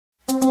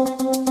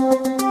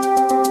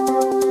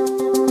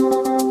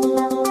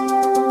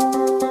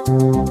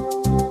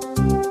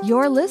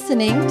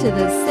listening to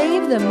the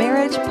Save the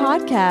Marriage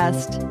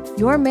podcast.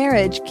 Your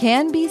marriage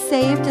can be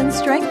saved and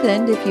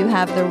strengthened if you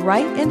have the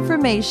right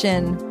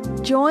information.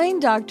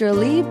 Join Dr.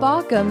 Lee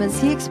Baucom as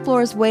he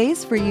explores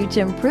ways for you to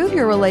improve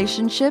your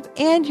relationship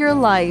and your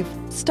life,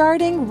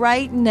 starting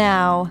right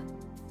now.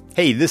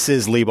 Hey, this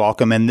is Lee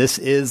Baucom, and this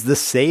is the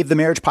Save the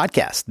Marriage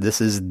podcast. This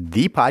is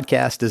the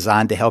podcast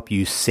designed to help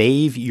you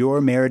save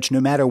your marriage no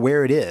matter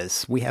where it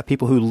is. We have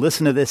people who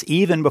listen to this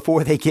even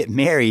before they get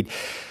married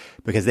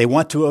because they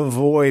want to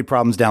avoid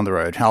problems down the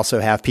road. I also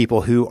have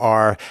people who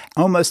are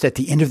almost at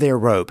the end of their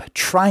rope,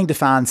 trying to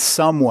find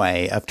some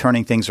way of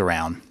turning things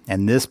around.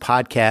 And this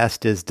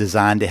podcast is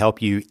designed to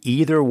help you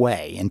either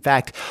way. In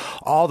fact,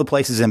 all the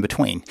places in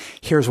between.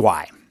 Here's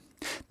why.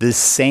 The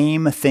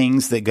same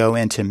things that go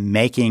into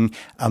making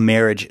a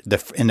marriage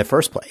in the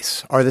first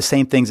place are the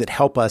same things that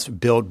help us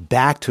build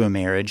back to a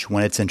marriage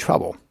when it's in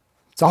trouble.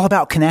 It's all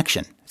about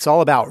connection. It's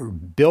all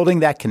about building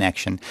that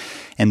connection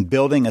and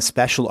building a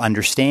special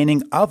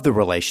understanding of the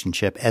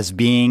relationship as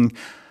being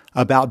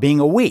about being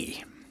a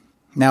we.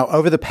 Now,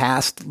 over the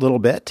past little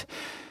bit,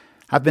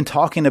 I've been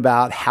talking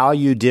about how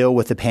you deal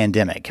with the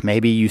pandemic.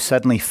 Maybe you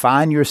suddenly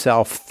find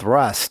yourself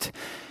thrust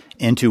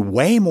into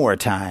way more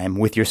time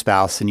with your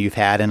spouse than you've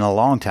had in a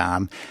long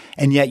time,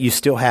 and yet you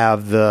still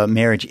have the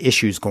marriage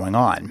issues going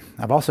on.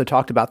 I've also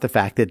talked about the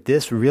fact that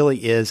this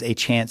really is a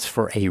chance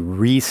for a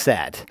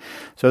reset.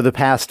 So the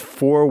past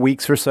 4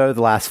 weeks or so,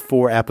 the last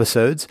 4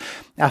 episodes,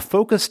 I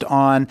focused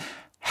on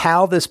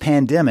how this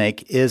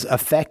pandemic is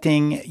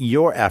affecting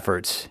your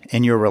efforts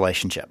in your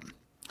relationship.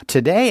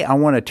 Today, I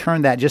want to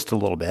turn that just a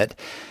little bit,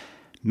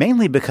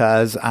 mainly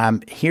because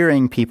I'm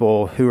hearing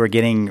people who are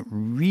getting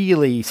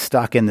really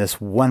stuck in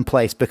this one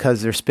place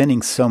because they're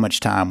spending so much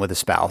time with a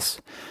spouse.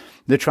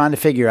 They're trying to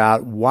figure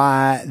out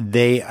why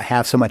they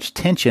have so much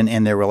tension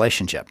in their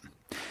relationship.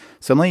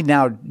 So let me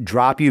now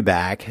drop you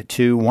back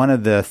to one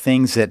of the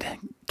things that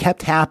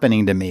kept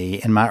happening to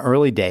me in my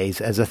early days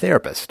as a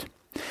therapist.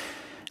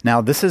 Now,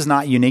 this is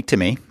not unique to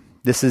me.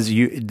 This is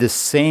the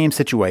same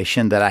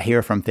situation that I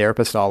hear from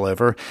therapists all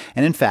over,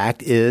 and in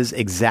fact is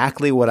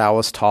exactly what I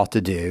was taught to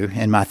do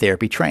in my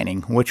therapy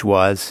training, which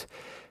was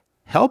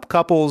help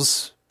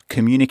couples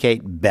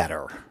communicate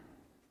better.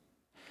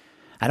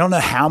 I don't know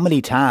how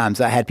many times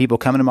I had people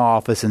come into my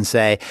office and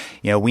say,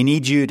 we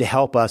need you to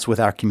help us with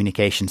our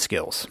communication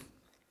skills.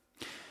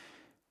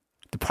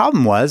 The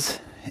problem was,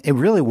 it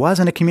really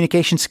wasn't a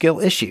communication skill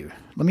issue.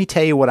 Let me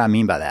tell you what I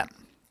mean by that.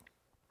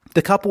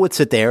 The couple would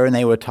sit there and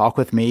they would talk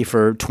with me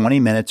for 20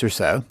 minutes or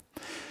so,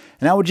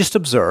 and I would just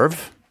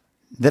observe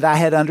that I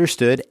had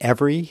understood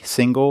every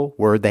single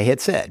word they had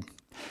said.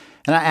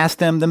 And I asked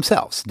them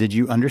themselves, did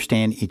you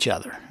understand each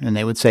other? And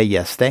they would say,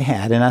 yes, they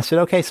had. And I said,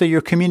 okay, so your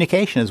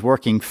communication is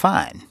working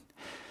fine.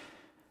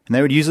 And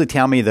they would usually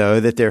tell me, though,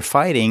 that they're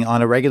fighting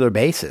on a regular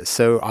basis.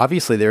 So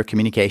obviously their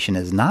communication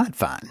is not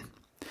fine.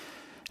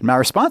 And my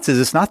response is,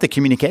 it's not the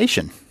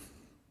communication.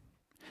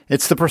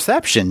 It's the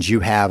perceptions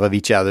you have of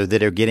each other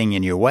that are getting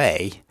in your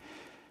way.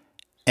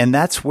 And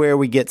that's where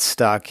we get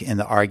stuck in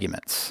the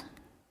arguments.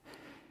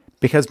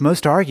 Because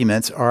most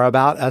arguments are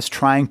about us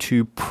trying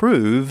to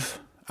prove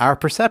our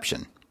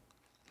perception.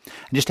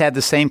 I just had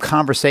the same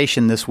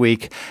conversation this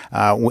week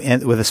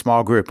with a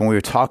small group, and we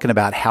were talking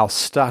about how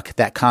stuck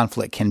that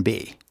conflict can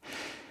be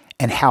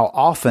and how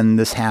often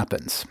this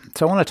happens.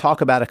 So I want to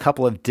talk about a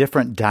couple of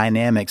different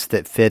dynamics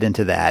that fit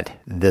into that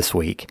this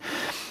week.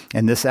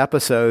 And this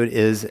episode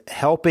is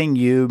helping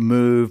you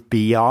move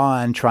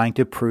beyond trying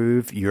to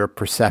prove your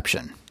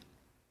perception.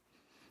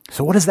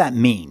 So what does that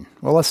mean?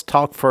 Well, let's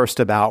talk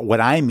first about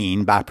what I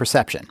mean by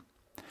perception.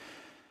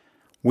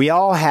 We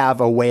all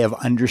have a way of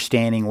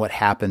understanding what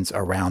happens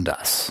around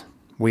us.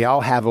 We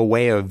all have a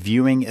way of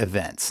viewing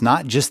events,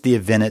 not just the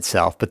event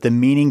itself, but the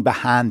meaning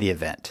behind the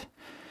event.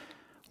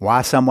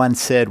 Why someone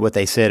said what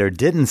they said or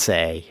didn't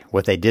say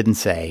what they didn't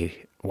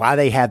say, why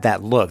they had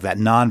that look, that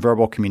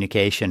nonverbal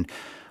communication,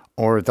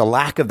 or the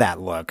lack of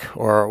that look,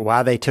 or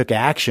why they took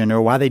action,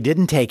 or why they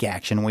didn't take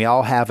action. We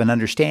all have an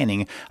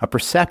understanding, a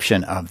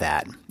perception of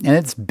that. And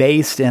it's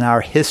based in our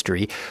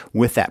history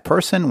with that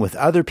person, with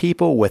other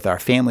people, with our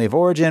family of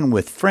origin,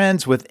 with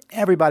friends, with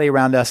everybody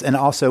around us, and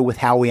also with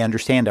how we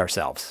understand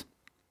ourselves.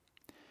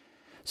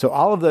 So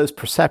all of those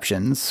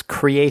perceptions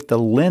create the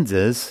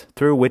lenses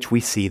through which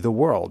we see the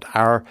world,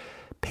 our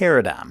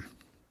paradigm.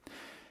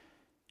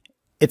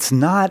 It's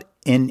not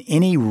in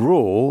any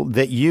rule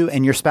that you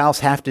and your spouse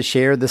have to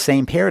share the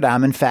same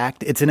paradigm. In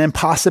fact, it's an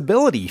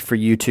impossibility for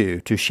you two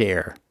to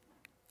share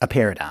a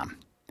paradigm.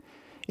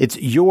 It's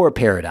your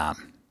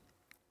paradigm,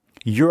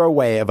 your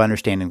way of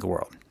understanding the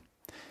world.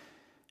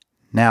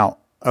 Now,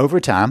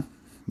 over time,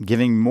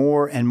 giving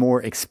more and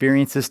more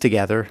experiences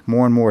together,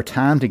 more and more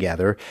time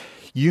together,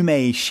 you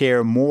may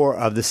share more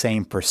of the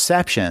same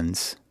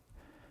perceptions,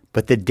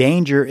 but the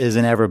danger is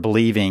in ever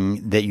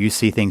believing that you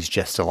see things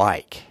just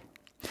alike.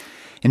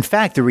 In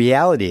fact, the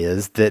reality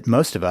is that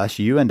most of us,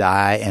 you and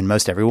I and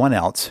most everyone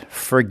else,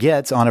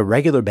 forgets on a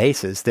regular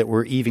basis that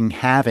we're even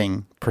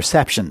having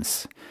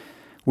perceptions.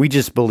 We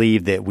just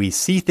believe that we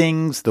see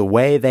things the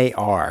way they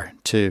are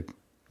to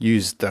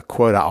use the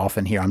quote I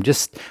often hear. I'm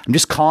just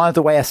calling it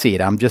the way I see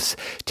it. I'm just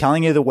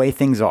telling you the way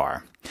things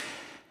are.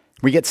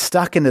 We get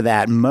stuck into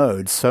that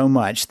mode so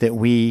much that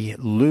we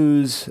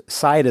lose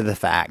sight of the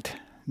fact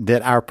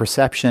that our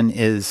perception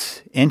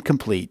is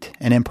incomplete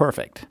and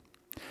imperfect.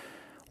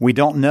 We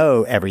don't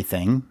know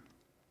everything,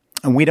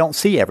 and we don't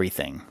see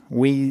everything.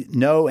 We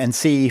know and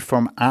see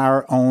from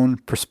our own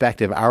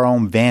perspective, our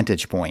own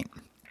vantage point,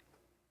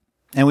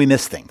 and we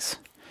miss things.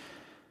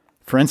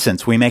 For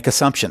instance, we make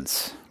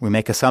assumptions. We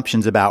make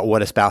assumptions about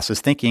what a spouse is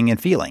thinking and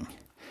feeling.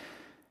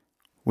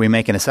 We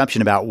make an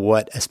assumption about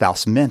what a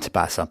spouse meant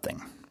by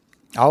something.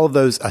 All of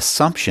those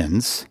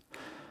assumptions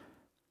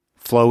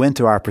flow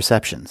into our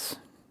perceptions.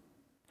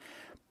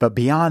 But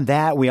beyond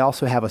that, we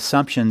also have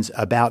assumptions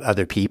about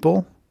other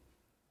people,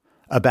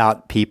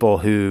 about people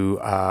who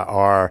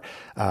are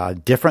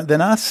different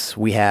than us.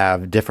 We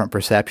have different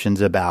perceptions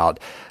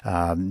about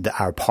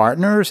our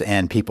partners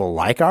and people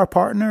like our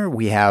partner.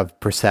 We have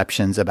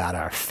perceptions about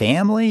our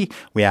family.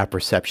 We have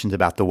perceptions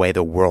about the way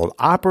the world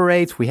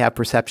operates. We have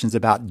perceptions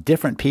about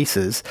different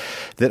pieces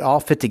that all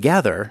fit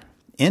together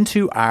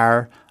into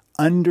our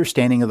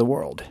understanding of the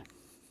world.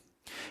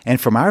 And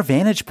from our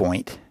vantage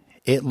point,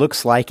 it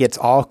looks like it's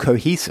all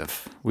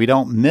cohesive. We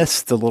don't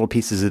miss the little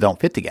pieces that don't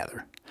fit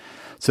together.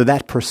 So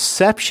that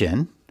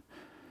perception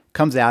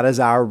comes out as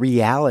our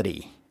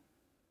reality.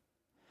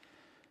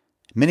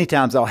 Many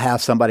times I'll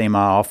have somebody in my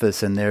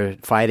office and they're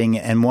fighting,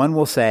 and one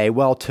will say,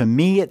 well, to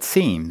me it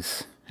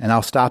seems, and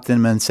I'll stop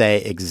them and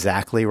say,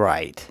 exactly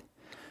right.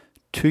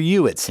 To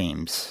you it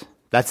seems.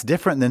 That's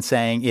different than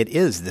saying it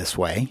is this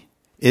way.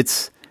 It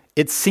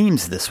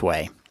seems this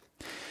way.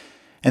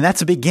 And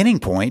that's a beginning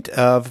point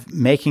of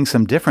making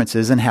some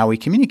differences in how we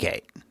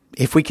communicate,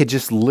 if we could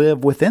just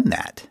live within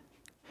that.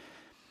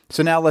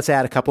 So now let's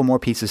add a couple more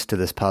pieces to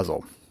this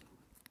puzzle.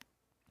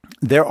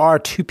 There are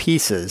two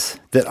pieces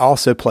that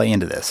also play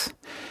into this.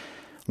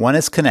 One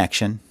is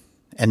connection,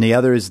 and the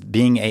other is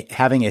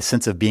having a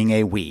sense of being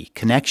a we.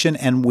 Connection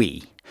and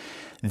we.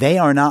 They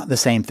are not the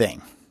same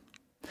thing.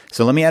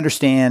 So let me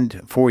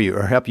understand for you,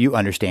 or help you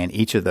understand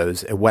each of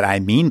those, what I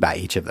mean by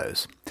each of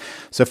those.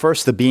 So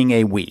first, the being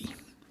a we.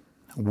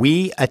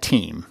 We, a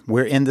team,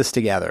 we're in this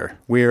together.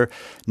 We're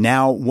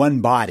now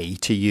one body,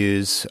 to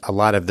use a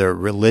lot of the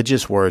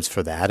religious words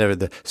for that, or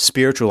the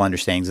spiritual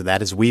understandings of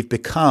that, is we've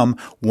become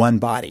one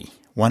body,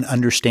 one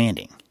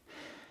understanding.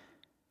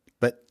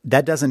 But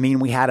that doesn't mean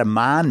we had a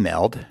mind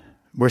meld.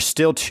 We're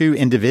still two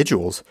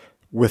individuals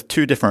with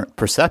two different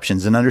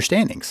perceptions and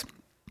understandings.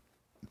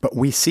 But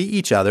we see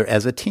each other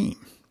as a team.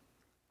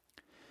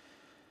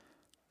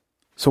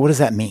 So what does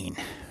that mean?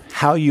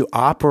 How you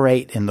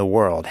operate in the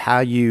world, how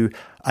you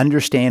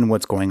understand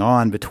what's going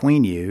on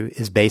between you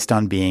is based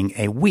on being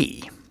a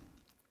we.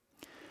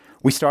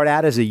 We start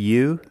out as a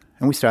you,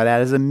 and we start out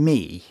as a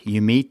me.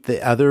 You meet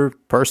the other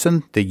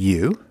person, the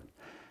you,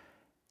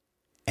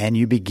 and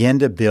you begin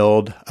to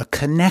build a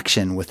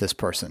connection with this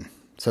person.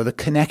 So the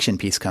connection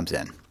piece comes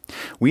in.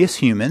 We as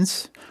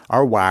humans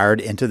are wired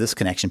into this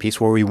connection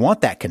piece where we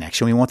want that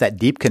connection. We want that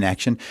deep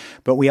connection,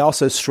 but we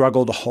also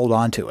struggle to hold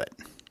on to it.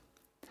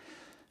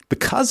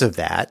 Because of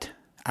that,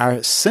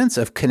 our sense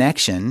of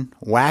connection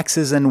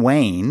waxes and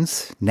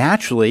wanes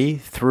naturally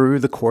through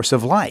the course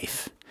of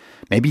life.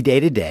 Maybe day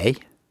to day,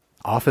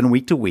 often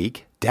week to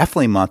week,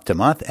 definitely month to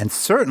month, and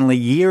certainly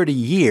year to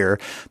year,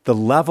 the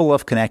level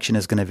of connection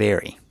is going to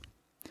vary.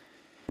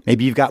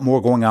 Maybe you've got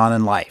more going on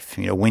in life.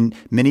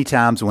 Many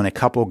times when a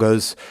couple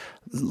goes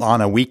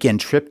on a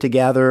weekend trip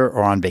together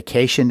or on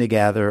vacation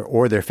together,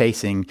 or they're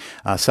facing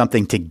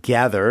something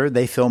together,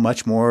 they feel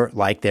much more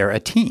like they're a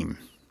team.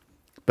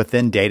 But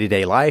then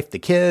day-to-day life, the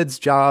kids,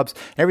 jobs,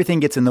 everything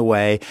gets in the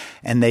way,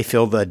 and they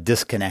feel the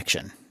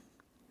disconnection.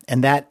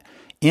 And that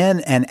in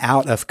and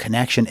out of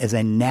connection is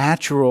a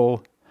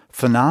natural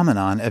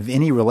phenomenon of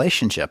any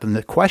relationship. And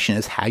the question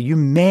is how you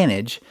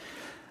manage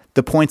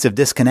the points of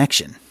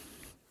disconnection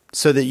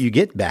so that you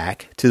get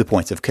back to the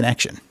points of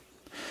connection.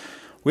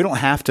 We don't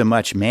have to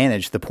much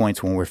manage the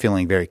points when we're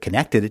feeling very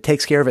connected. It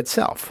takes care of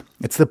itself.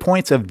 It's the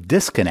points of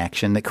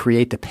disconnection that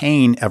create the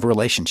pain of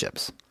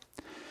relationships.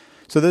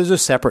 So those are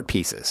separate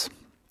pieces.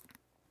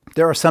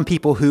 There are some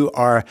people who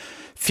are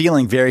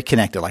feeling very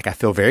connected, like I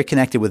feel very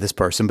connected with this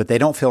person, but they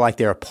don't feel like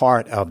they're a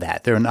part of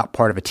that. They're not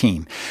part of a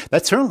team.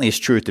 That certainly is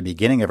true at the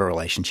beginning of a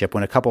relationship.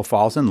 When a couple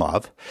falls in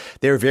love,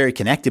 they're very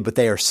connected, but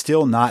they are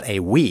still not a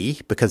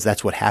we, because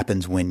that's what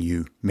happens when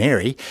you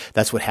marry.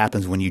 That's what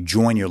happens when you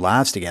join your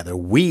lives together.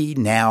 We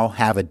now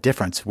have a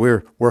difference.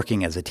 We're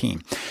working as a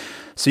team.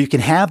 So you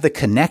can have the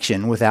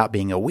connection without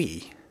being a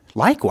we.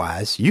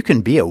 Likewise, you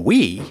can be a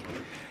we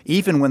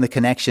even when the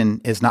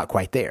connection is not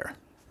quite there.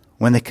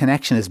 When the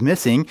connection is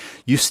missing,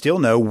 you still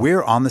know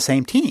we're on the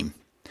same team.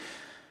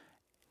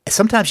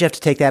 Sometimes you have to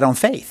take that on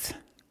faith.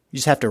 You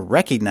just have to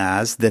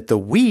recognize that the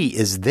we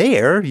is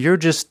there. You're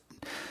just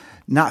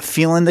not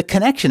feeling the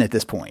connection at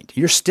this point.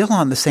 You're still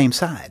on the same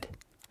side.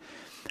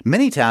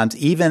 Many times,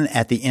 even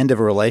at the end of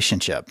a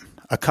relationship,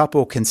 a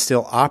couple can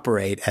still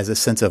operate as a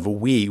sense of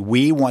we.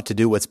 We want to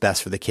do what's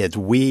best for the kids.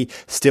 We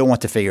still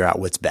want to figure out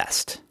what's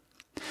best.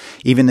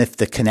 even if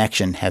the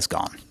connection has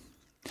gone.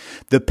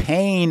 The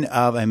pain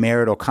of a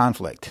marital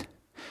conflict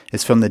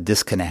is from the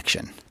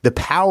disconnection. The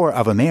power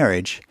of a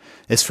marriage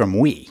is from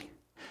we.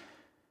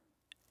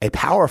 A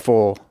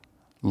powerful,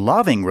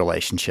 loving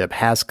relationship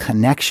has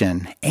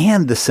connection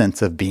and the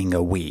sense of being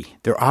a we.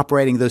 They're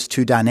operating those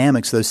two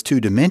dynamics, those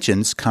two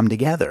dimensions come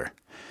together.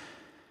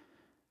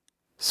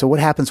 So what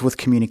happens with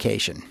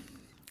communication?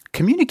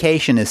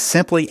 Communication is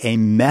simply a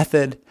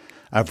method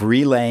of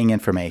relaying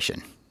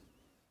information.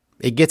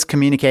 It gets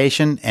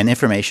communication and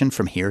information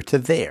from here to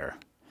there.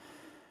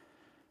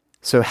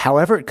 So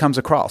however it comes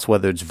across,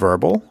 whether it's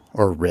verbal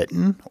or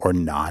written or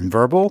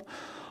nonverbal,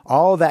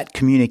 all that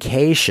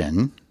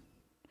communication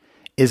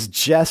is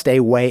just a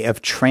way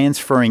of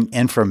transferring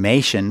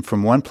information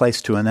from one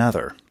place to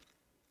another.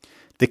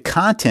 The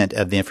content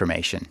of the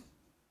information,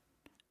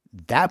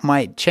 that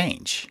might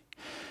change.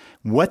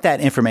 What that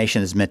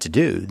information is meant to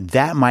do,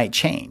 that might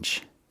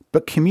change.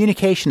 But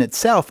communication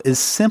itself is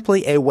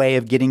simply a way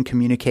of getting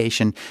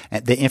communication,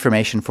 the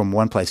information from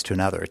one place to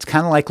another. It's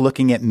kind of like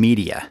looking at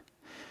media.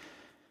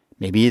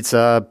 Maybe it's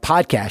a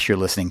podcast you're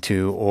listening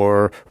to,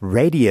 or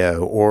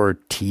radio, or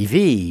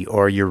TV,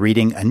 or you're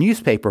reading a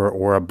newspaper,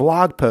 or a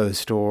blog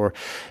post, or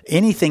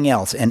anything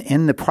else. And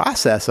in the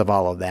process of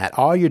all of that,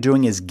 all you're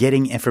doing is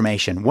getting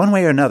information one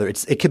way or another.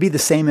 It could be the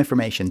same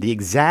information, the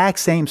exact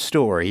same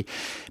story,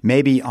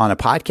 maybe on a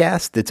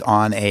podcast, that's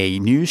on a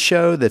news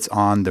show, that's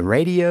on the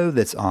radio,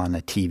 that's on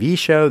a TV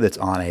show, that's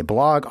on a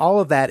blog.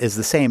 All of that is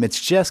the same. It's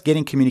just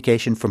getting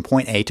communication from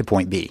point A to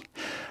point B,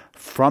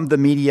 from the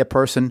media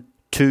person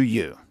to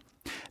you.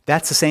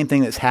 That's the same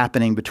thing that's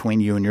happening between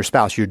you and your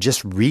spouse. You're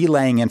just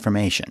relaying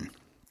information.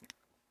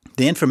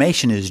 The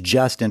information is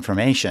just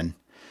information,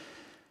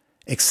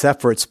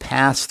 except for it's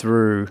passed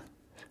through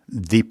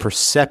the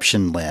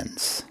perception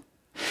lens.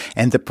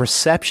 And the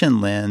perception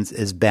lens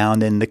is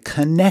bound in the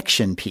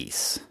connection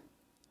piece.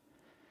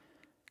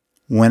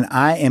 When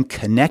I am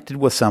connected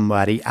with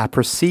somebody, I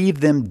perceive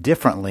them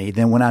differently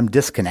than when I'm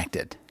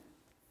disconnected.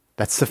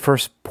 That's the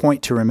first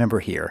point to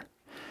remember here.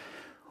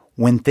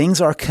 When things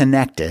are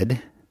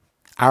connected,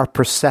 our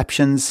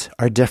perceptions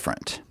are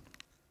different.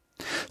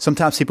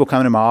 Sometimes people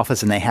come into my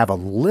office and they have a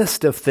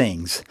list of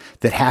things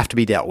that have to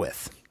be dealt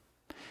with.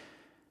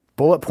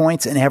 Bullet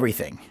points and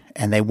everything.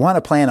 And they want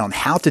to plan on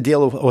how to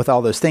deal with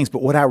all those things.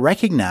 But what I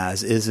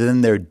recognize is that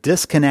in their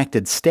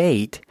disconnected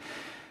state,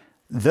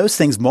 those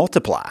things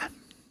multiply.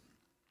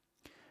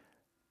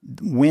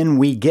 When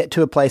we get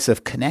to a place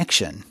of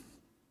connection,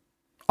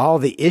 all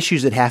the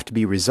issues that have to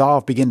be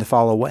resolved begin to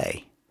fall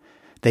away.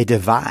 They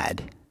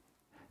divide.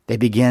 They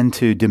begin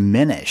to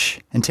diminish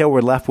until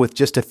we're left with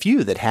just a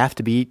few that have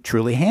to be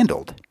truly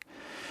handled.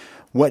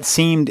 What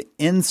seemed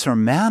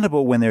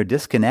insurmountable when they're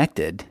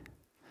disconnected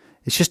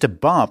is just a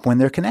bump when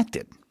they're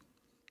connected.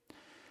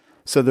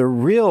 So the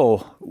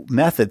real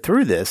method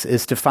through this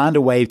is to find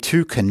a way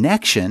to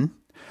connection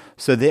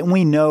so that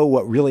we know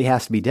what really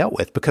has to be dealt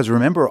with. Because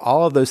remember,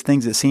 all of those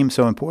things that seem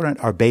so important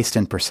are based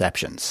in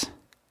perceptions.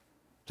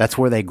 That's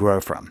where they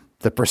grow from.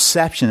 The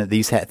perception that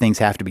these things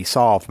have to be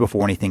solved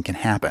before anything can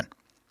happen.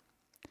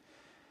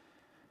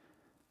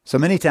 So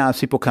many times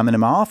people come into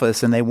my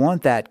office and they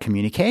want that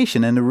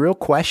communication. And the real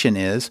question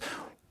is,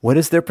 what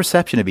is their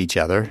perception of each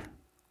other,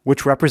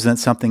 which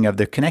represents something of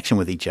their connection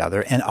with each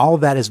other? And all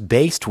of that is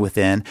based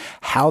within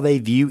how they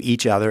view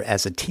each other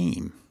as a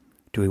team.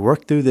 Do we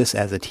work through this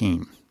as a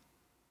team?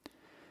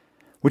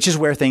 Which is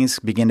where things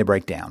begin to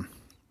break down.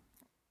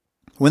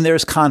 When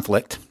there's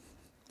conflict,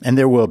 and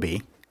there will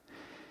be,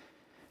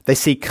 they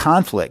see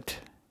conflict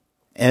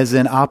as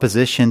in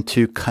opposition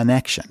to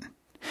connection.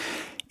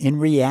 In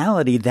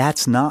reality,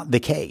 that's not the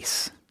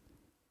case.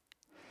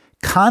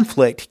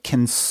 Conflict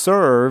can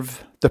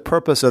serve the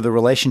purpose of the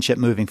relationship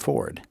moving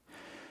forward.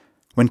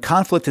 When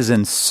conflict is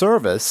in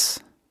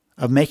service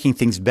of making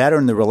things better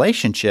in the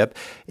relationship,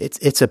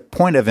 it's a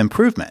point of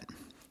improvement.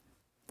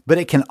 But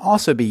it can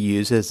also be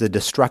used as a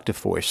destructive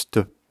force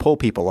to pull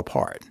people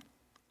apart.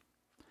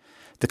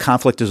 The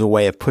conflict is a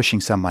way of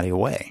pushing somebody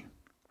away.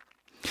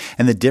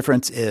 And the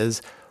difference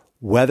is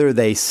whether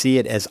they see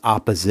it as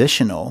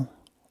oppositional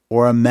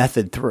or a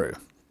method through.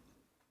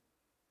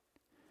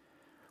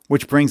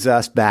 Which brings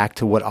us back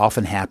to what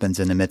often happens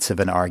in the midst of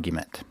an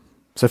argument.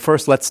 So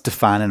first, let's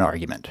define an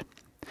argument.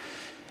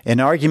 An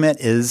argument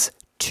is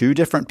two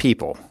different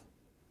people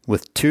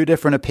with two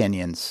different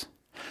opinions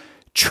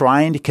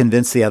trying to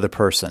convince the other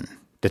person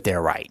that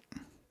they're right.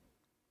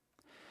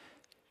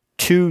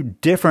 Two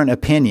different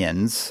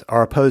opinions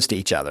are opposed to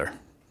each other.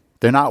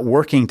 They're not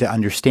working to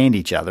understand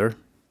each other.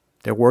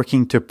 They're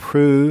working to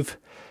prove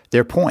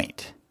their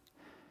point.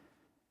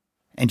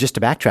 And just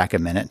to backtrack a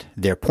minute,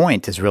 their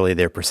point is really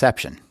their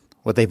perception,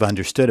 what they've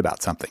understood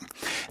about something.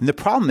 And the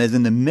problem is,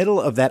 in the middle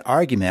of that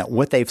argument,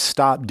 what they've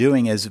stopped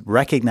doing is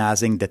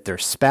recognizing that their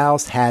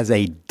spouse has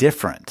a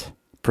different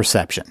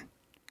perception.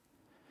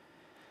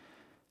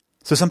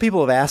 So some people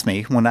have asked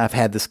me, when I've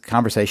had this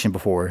conversation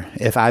before,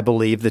 if I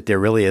believe that there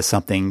really is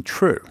something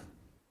true,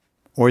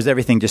 or is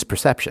everything just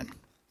perception?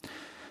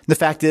 The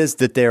fact is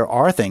that there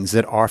are things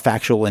that are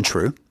factual and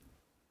true,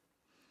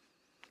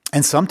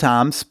 And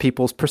sometimes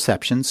people's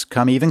perceptions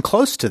come even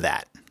close to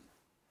that,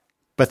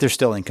 but they're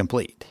still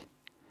incomplete.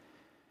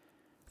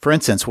 For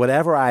instance,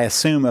 whatever I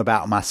assume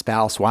about my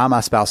spouse, why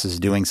my spouse is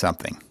doing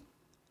something,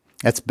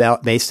 that's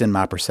based in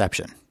my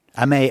perception.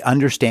 I may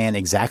understand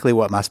exactly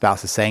what my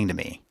spouse is saying to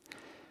me,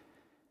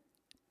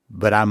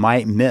 but I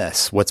might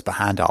miss what's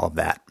behind all of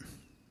that.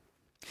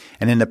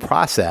 And in the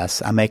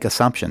process, I make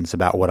assumptions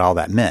about what all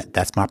that meant.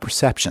 That's my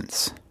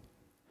perceptions.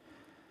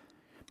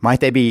 Might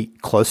they be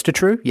close to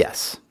true?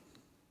 Yes.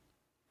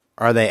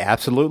 Are they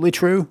absolutely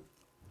true?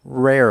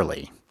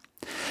 Rarely.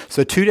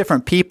 So two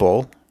different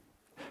people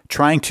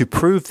trying to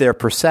prove their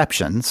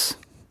perceptions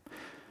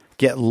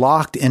get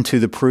locked into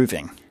the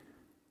proving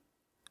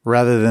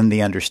rather than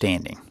the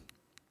understanding.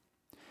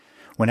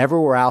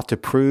 Whenever we're out to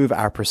prove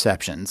our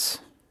perceptions,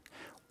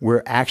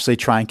 we're actually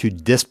trying to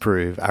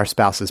disprove our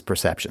spouse's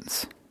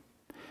perceptions.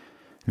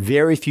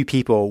 Very few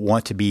people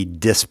want to be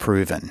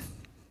disproven.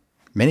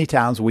 Many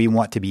times we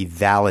want to be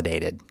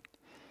validated.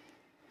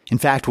 In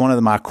fact, one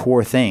of my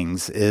core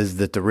things is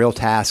that the real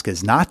task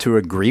is not to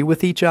agree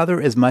with each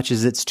other as much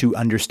as it's to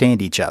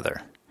understand each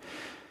other.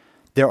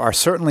 There are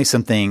certainly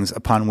some things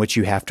upon which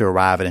you have to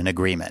arrive at an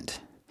agreement.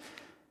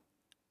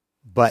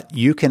 But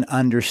you can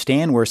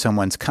understand where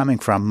someone's coming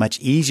from much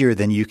easier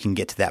than you can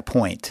get to that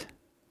point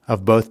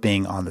of both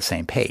being on the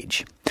same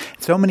page.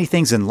 So many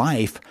things in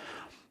life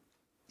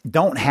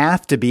don't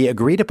have to be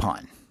agreed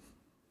upon.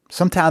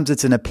 Sometimes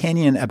it's an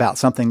opinion about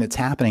something that's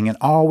happening, and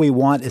all we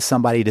want is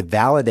somebody to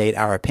validate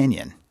our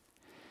opinion.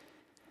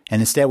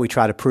 And instead, we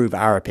try to prove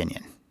our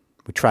opinion.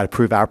 We try to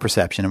prove our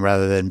perception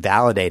rather than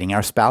validating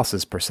our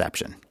spouse's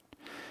perception.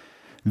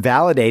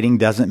 Validating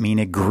doesn't mean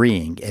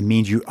agreeing. It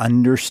means you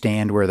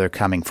understand where they're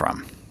coming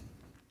from.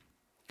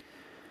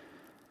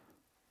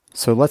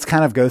 So let's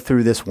kind of go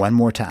through this one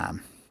more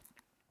time.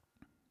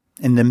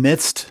 In the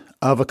midst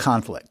of a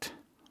conflict,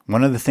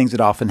 one of the things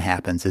that often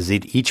happens is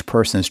that each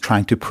person is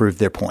trying to prove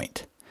their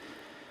point.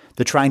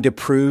 They're trying to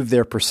prove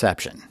their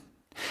perception.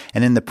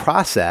 And in the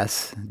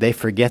process, they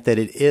forget that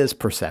it is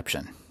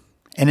perception.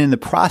 And in the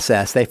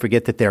process, they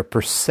forget that their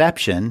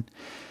perception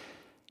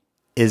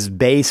is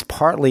based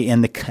partly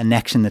in the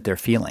connection that they're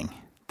feeling.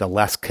 The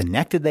less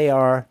connected they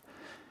are,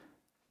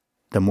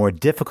 the more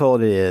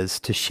difficult it is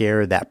to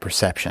share that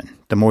perception.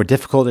 The more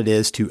difficult it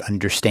is to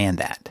understand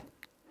that.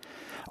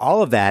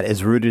 All of that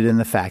is rooted in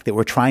the fact that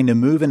we're trying to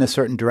move in a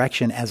certain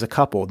direction as a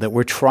couple, that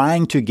we're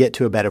trying to get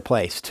to a better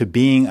place, to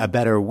being a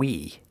better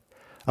we,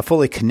 a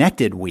fully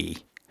connected we.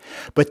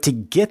 But to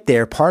get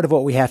there, part of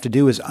what we have to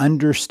do is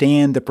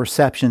understand the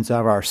perceptions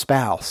of our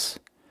spouse,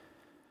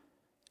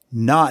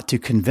 not to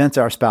convince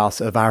our spouse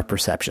of our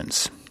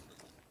perceptions.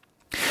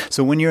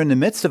 So when you're in the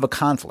midst of a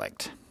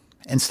conflict,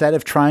 instead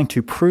of trying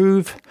to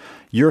prove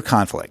your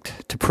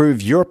conflict, to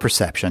prove your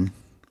perception,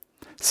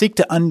 seek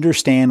to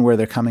understand where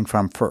they're coming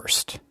from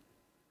first.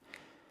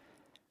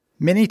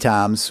 Many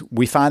times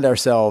we find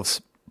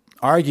ourselves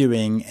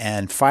arguing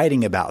and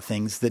fighting about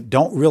things that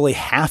don't really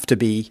have to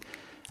be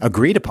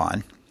agreed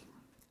upon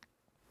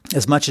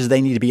as much as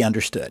they need to be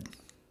understood.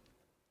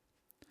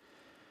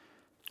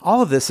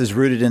 All of this is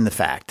rooted in the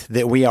fact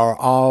that we are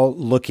all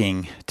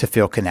looking to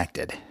feel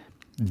connected.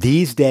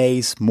 These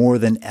days, more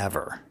than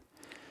ever,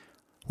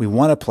 we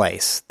want a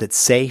place that's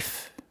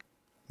safe,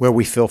 where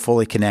we feel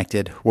fully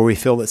connected, where we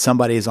feel that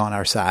somebody is on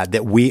our side,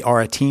 that we are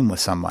a team with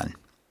someone.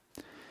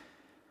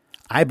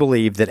 I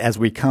believe that as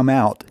we come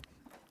out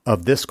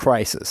of this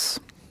crisis,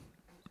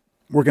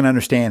 we're going to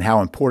understand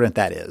how important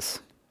that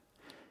is.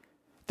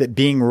 That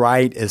being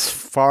right is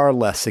far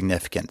less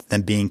significant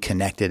than being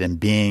connected and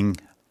being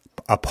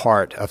a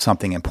part of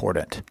something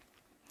important.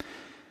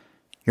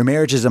 Your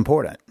marriage is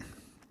important.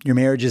 Your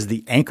marriage is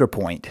the anchor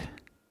point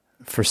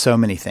for so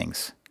many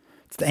things.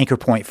 It's the anchor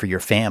point for your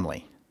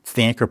family. It's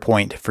the anchor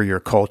point for your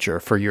culture,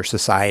 for your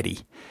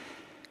society.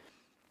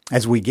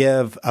 As we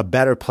give a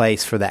better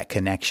place for that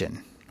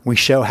connection, we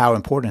show how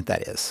important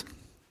that is.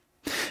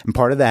 And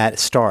part of that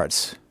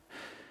starts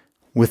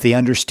with the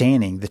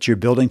understanding that you're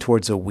building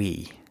towards a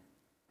we,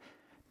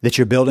 that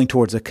you're building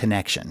towards a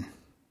connection,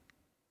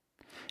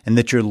 and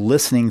that you're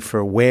listening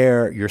for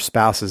where your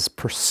spouse's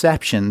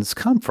perceptions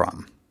come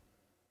from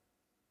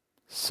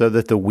so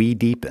that the we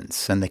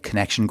deepens and the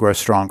connection grows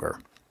stronger.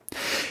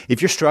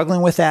 If you're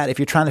struggling with that, if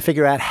you're trying to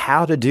figure out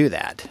how to do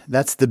that,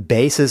 that's the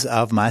basis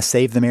of my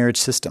Save the Marriage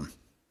system.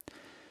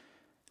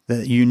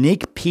 The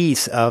unique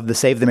piece of the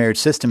Save the Marriage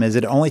system is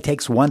it only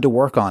takes one to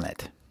work on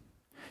it.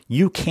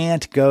 You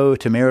can't go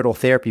to marital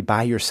therapy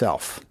by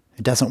yourself.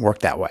 It doesn't work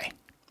that way.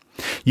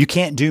 You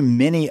can't do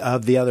many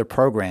of the other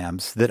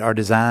programs that are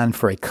designed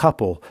for a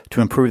couple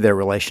to improve their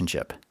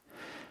relationship.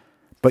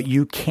 But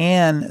you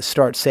can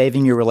start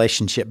saving your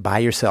relationship by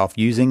yourself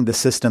using the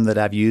system that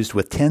I've used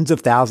with tens of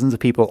thousands of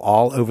people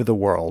all over the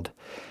world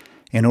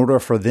in order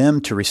for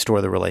them to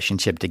restore the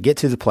relationship, to get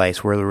to the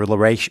place where the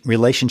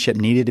relationship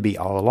needed to be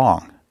all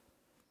along.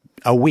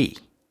 A we,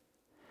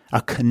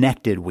 a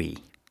connected we.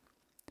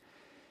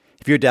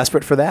 If you're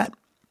desperate for that,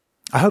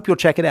 I hope you'll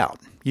check it out.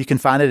 You can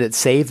find it at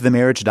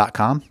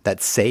savethemarriage.com.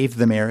 That's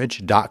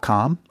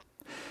savethemarriage.com.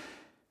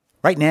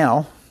 Right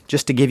now,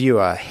 Just to give you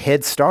a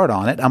head start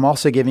on it, I'm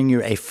also giving you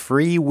a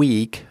free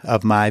week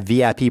of my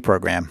VIP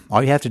program.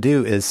 All you have to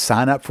do is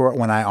sign up for it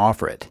when I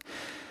offer it.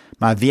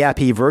 My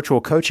VIP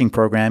virtual coaching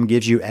program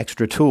gives you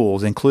extra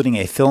tools, including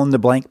a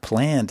fill-in-the-blank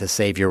plan to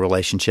save your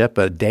relationship,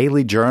 a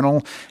daily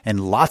journal,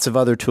 and lots of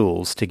other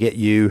tools to get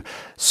you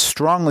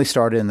strongly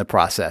started in the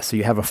process. So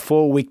you have a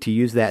full week to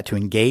use that, to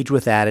engage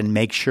with that, and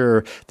make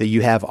sure that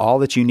you have all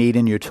that you need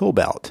in your tool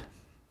belt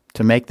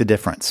to make the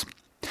difference.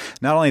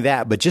 Not only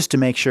that, but just to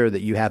make sure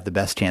that you have the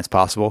best chance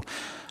possible,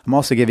 I'm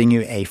also giving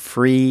you a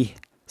free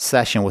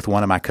session with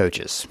one of my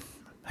coaches.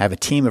 I have a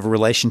team of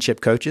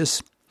relationship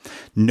coaches.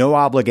 No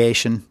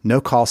obligation, no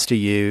cost to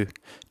you,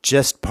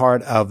 just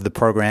part of the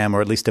program,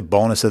 or at least a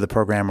bonus of the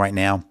program right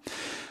now.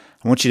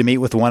 I want you to meet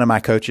with one of my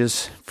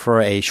coaches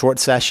for a short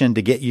session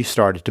to get you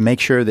started, to make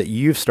sure that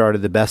you've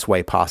started the best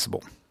way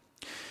possible.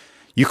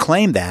 You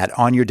claim that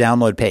on your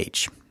download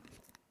page.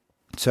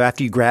 So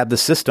after you grab the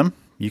system,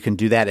 you can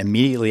do that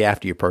immediately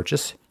after your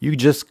purchase. You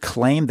just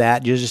claim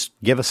that. You just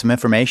give us some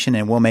information,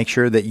 and we'll make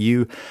sure that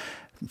you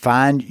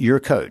find your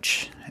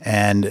coach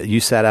and you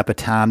set up a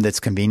time that's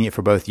convenient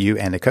for both you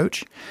and the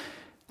coach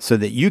so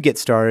that you get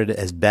started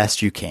as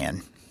best you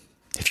can.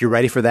 If you're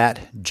ready for that,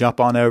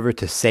 jump on over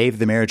to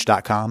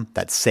savethemarriage.com.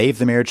 That's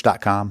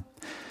savethemarriage.com.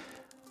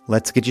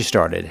 Let's get you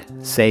started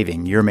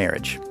saving your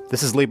marriage.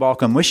 This is Lee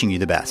Balcom wishing you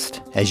the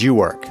best as you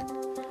work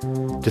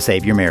to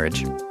save your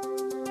marriage.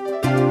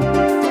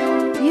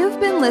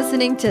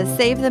 Listening to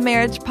Save the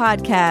Marriage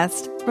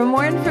podcast. For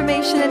more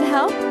information and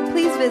help,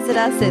 please visit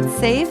us at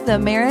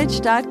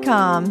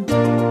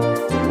savethemarriage.com.